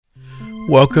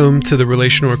Welcome to the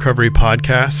Relational Recovery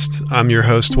Podcast. I'm your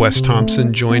host, Wes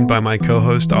Thompson, joined by my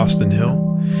co-host, Austin Hill.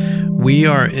 We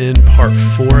are in part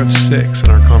 4 of 6 in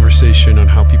our conversation on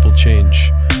how people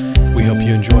change. We hope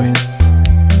you enjoy.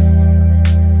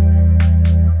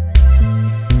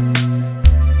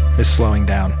 Is slowing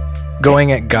down,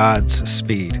 going at God's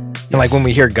speed. And like when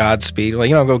we hear God's speed,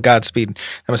 go God's speed,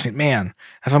 that must mean, man,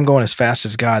 if I'm going as fast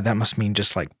as God, that must mean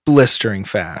just like blistering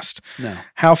fast. No.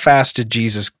 How fast did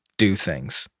Jesus do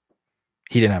things?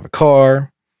 He didn't have a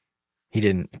car.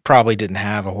 He probably didn't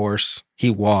have a horse. He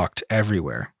walked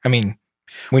everywhere. I mean,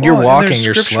 when you're walking,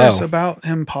 you're slow. There's scriptures about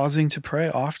him pausing to pray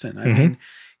often. I mean,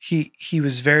 he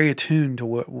was very attuned to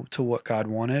what God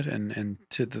wanted and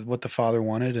to what the Father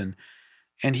wanted,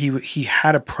 and he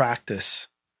had a practice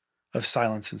of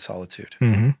silence and solitude.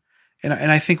 Mm-hmm.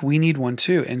 And I think we need one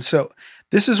too. And so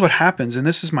this is what happens, and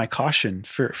this is my caution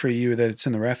for you that it's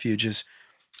in the refuge, is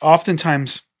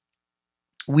oftentimes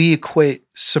we equate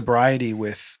sobriety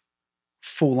with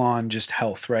full-on just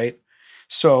health, right?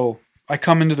 So I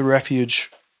come into the refuge,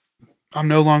 I'm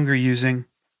no longer using,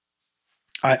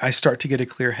 I start to get a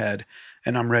clear head,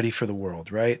 and I'm ready for the world,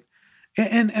 right?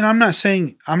 And I'm not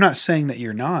saying that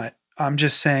you're not. I'm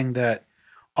just saying that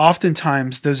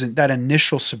oftentimes that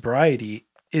initial sobriety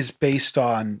is based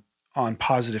on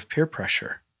positive peer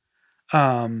pressure.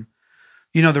 The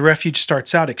refuge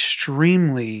starts out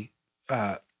extremely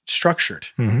structured,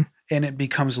 and it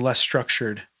becomes less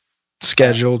structured.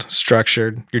 Scheduled,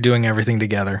 structured. You're doing everything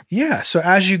together. Yeah. So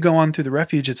as you go on through the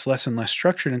refuge, it's less and less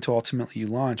structured until ultimately you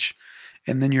launch,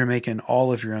 and then you're making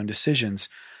all of your own decisions.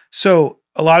 So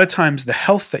a lot of times the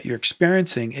health that you're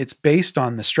experiencing, it's based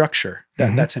on the structure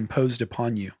that's imposed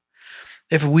upon you.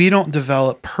 If we don't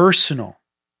develop personal,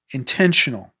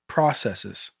 intentional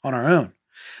processes on our own,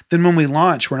 then when we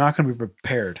launch, we're not going to be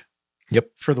prepared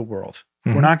for the world.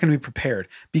 Mm-hmm. We're not going to be prepared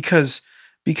because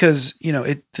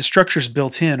the structure's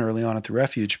built in early on at the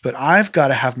refuge, but I've got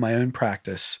to have my own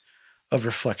practice of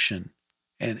reflection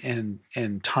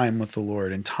and time with the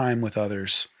Lord and time with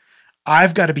others.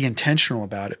 I've got to be intentional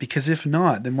about it, because if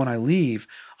not, then when I leave,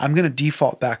 I'm going to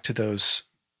default back to those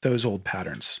old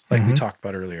patterns like we talked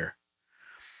about earlier.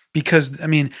 Because I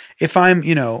mean, if I'm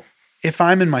in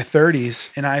my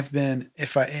 30s and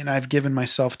I've given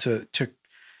myself to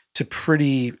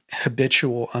pretty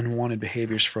habitual unwanted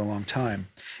behaviors for a long time,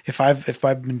 if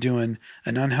I've been doing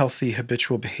an unhealthy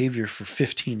habitual behavior for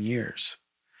 15 years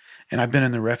and I've been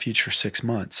in the refuge for 6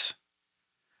 months,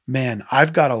 man,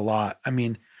 I've got a lot. I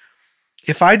mean,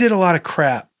 if I did a lot of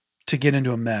crap to get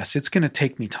into a mess, it's going to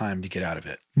take me time to get out of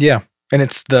it. Yeah. And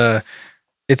it's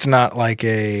not like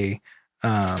if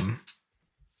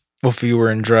you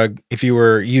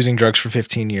were using drugs for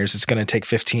 15 years, it's going to take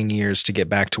 15 years to get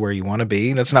back to where you want to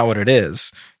be. That's not what it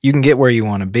is. You can get where you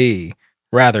want to be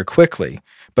rather quickly,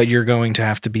 but you're going to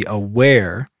have to be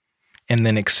aware and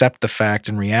then accept the fact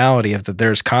and reality of that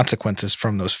there's consequences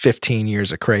from those 15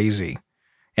 years of crazy.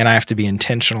 And I have to be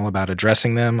intentional about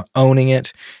addressing them, owning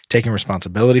it, taking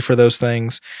responsibility for those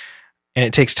things. And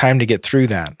it takes time to get through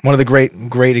that. One of the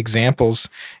great examples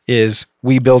is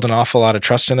we build an awful lot of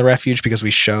trust in the refuge because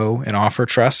we show and offer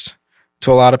trust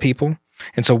to a lot of people.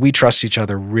 And so we trust each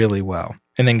other really well.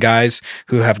 And then guys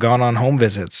who have gone on home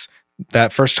visits,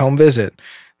 that first home visit,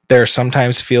 there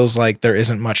sometimes feels like there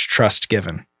isn't much trust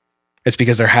given. It's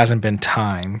because there hasn't been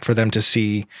time for them to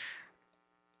see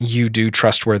you do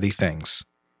trustworthy things.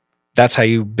 That's how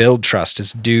you build trust,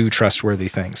 is do trustworthy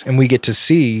things. And we get to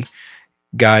see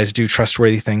guys do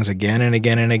trustworthy things again and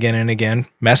again and again and again,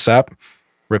 mess up,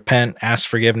 repent, ask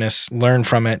forgiveness, learn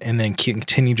from it, and then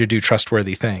continue to do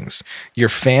trustworthy things. Your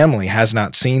family has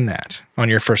not seen that on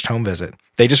your first home visit.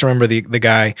 They just remember the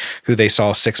guy who they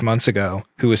saw 6 months ago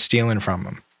who was stealing from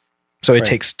them. So it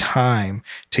takes time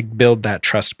to build that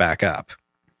trust back up.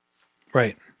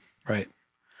 Right.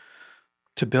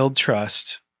 To build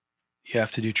trust, you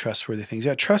have to do trustworthy things.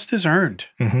 Yeah, trust is earned.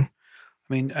 Mm-hmm.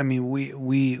 I mean,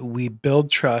 we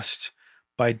build trust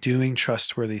by doing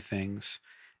trustworthy things,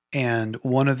 and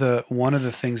one of the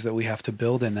things that we have to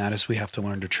build in that is we have to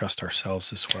learn to trust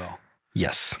ourselves as well.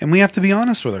 Yes, and we have to be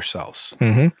honest with ourselves.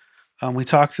 Mm-hmm.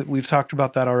 We've talked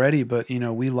about that already, but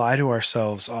we lie to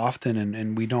ourselves often,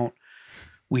 and we don't.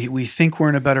 We think we're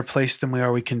in a better place than we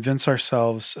are. We convince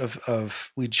ourselves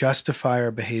we justify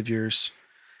our behaviors,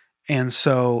 and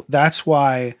so that's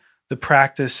why the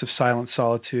practice of silent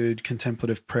solitude,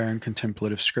 contemplative prayer, and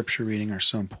contemplative scripture reading are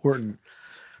so important,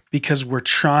 because we're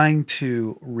trying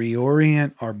to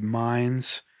reorient our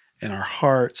minds and our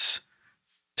hearts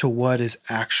to what is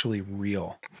actually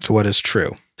real. To what is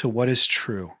true. To what is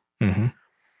true. Mm-hmm.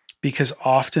 Because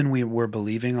often we're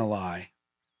believing a lie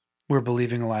We're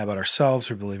believing a lie about ourselves.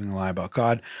 We're believing a lie about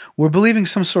God. We're believing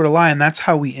some sort of lie, and that's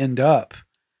how we end up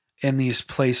in these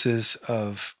places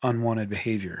of unwanted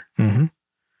behavior. Mm-hmm.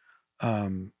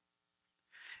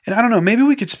 And I don't know, maybe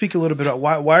we could speak a little bit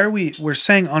about why we're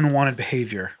saying unwanted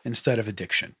behavior instead of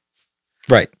addiction.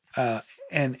 Right.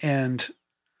 And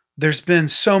there's been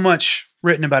so much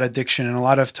written about addiction, and a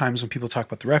lot of times when people talk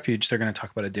about the refuge, they're going to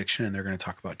talk about addiction and they're going to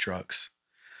talk about drugs.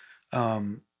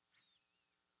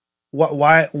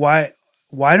 Why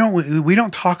don't we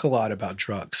don't talk a lot about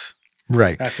drugs?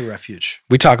 Right. At the refuge.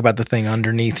 We talk about the thing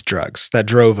underneath drugs that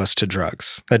drove us to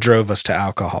drugs, that drove us to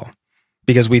alcohol,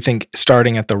 because we think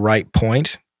starting at the right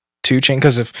point to change,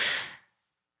 because if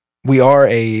we are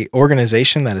a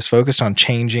organization that is focused on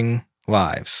changing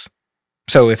lives.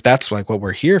 So if that's like what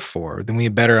we're here for, then we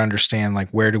better understand like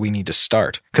where do we need to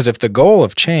start? Because if the goal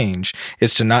of change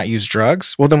is to not use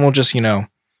drugs, well, then we'll just,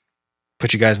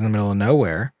 put you guys in the middle of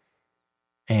nowhere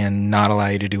and not allow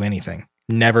you to do anything.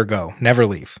 Never go, never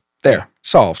leave. There,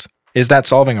 solved. Is that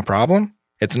solving a problem?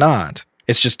 It's not.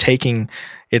 It's just taking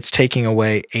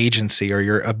away agency or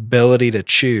your ability to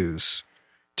choose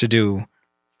to do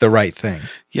the right thing.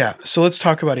 Yeah. So let's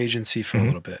talk about agency for a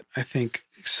little bit. I think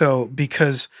so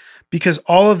because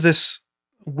all of this,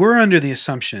 we're under the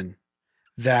assumption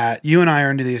that you and I are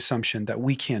under the assumption that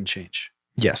we can change.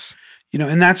 Yes.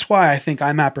 And that's why I think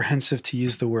I'm apprehensive to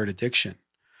use the word addiction.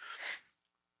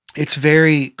 It's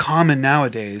very common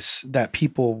nowadays that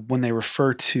people, when they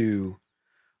refer to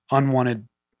unwanted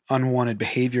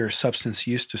behavior or substance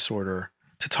use disorder,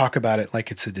 to talk about it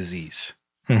like it's a disease.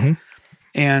 Mm-hmm.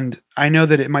 And I know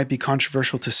that it might be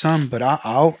controversial to some, but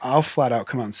I'll flat out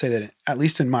come out and say that, at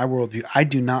least in my worldview, I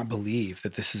do not believe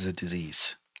that this is a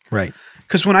disease. Right.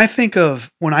 Because when I think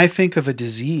of a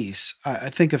disease, I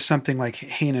think of something like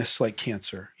heinous, like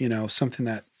cancer. Something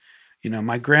that,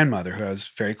 my grandmother, who I was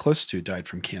very close to, died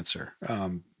from cancer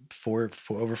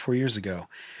over 4 years ago.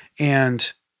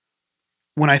 And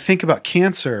when I think about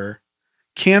cancer,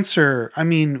 I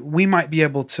mean, we might be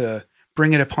able to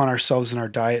bring it upon ourselves in our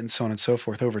diet and so on and so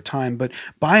forth over time. But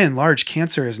by and large,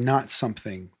 cancer is not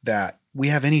something that we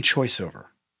have any choice over.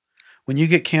 When you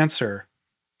get cancer,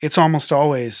 it's almost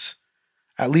always,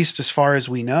 at least as far as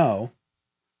we know,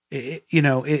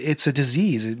 it's a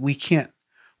disease. We can't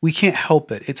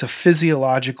help it. It's a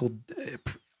physiological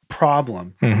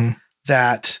problem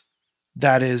that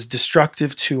is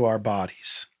destructive to our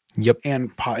bodies. Yep.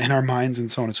 And in our minds and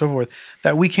so on and so forth,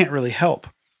 that we can't really help.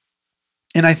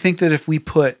 And I think that if we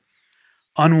put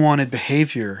unwanted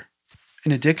behavior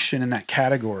and addiction in that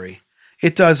category,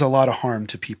 it does a lot of harm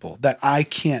to people that I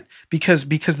can't, because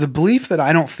the belief that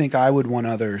I don't think I would want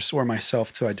others or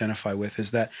myself to identify with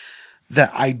is that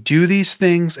I do these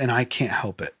things and I can't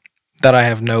help it. That I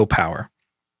have no power.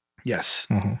 Yes.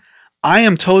 Mm-hmm. I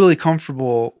am totally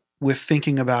comfortable with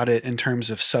thinking about it in terms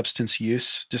of substance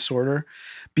use disorder,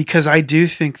 because I do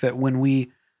think that when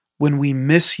we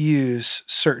misuse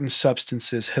certain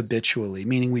substances habitually,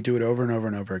 meaning we do it over and over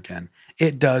and over again,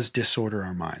 it does disorder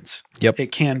our minds. Yep.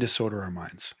 It can disorder our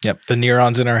minds. Yep. The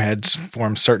neurons in our heads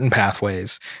form certain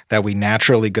pathways that we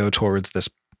naturally go towards this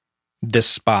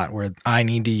spot where I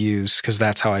need to use, because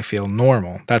that's how I feel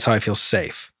normal. That's how I feel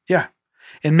safe. Yeah.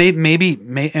 And maybe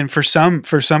and for some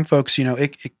folks,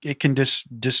 it can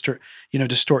distort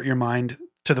your mind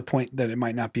to the point that it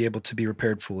might not be able to be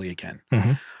repaired fully again.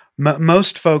 Mm-hmm.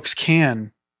 Most folks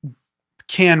can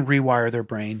rewire their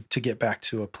brain to get back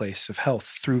to a place of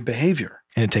health through behavior.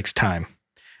 And it takes time.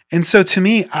 And so to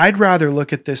me, I'd rather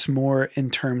look at this more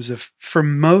in terms of, for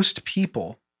most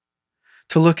people,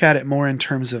 to look at it more in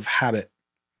terms of habit,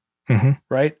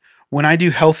 right? When I do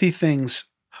healthy things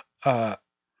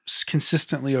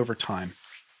consistently over time,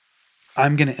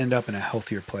 I'm going to end up in a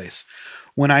healthier place.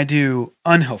 When I do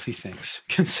unhealthy things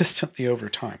consistently over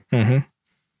time,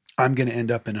 I'm going to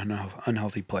end up in an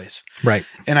unhealthy place. Right.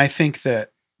 And I think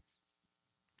that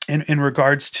in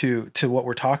regards to what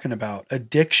we're talking about,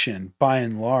 addiction by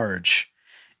and large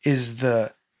is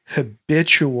the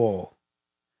habituated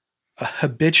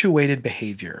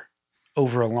behavior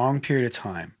over a long period of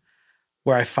time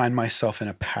where I find myself in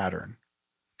a pattern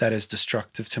that is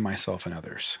destructive to myself and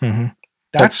others.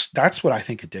 That's what I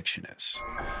think addiction is.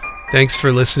 Thanks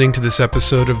for listening to this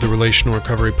episode of the Relational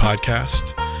Recovery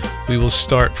Podcast. We will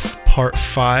start part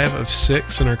 5 of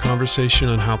 6 in our conversation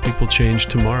on how people change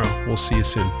tomorrow. We'll see you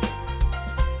soon.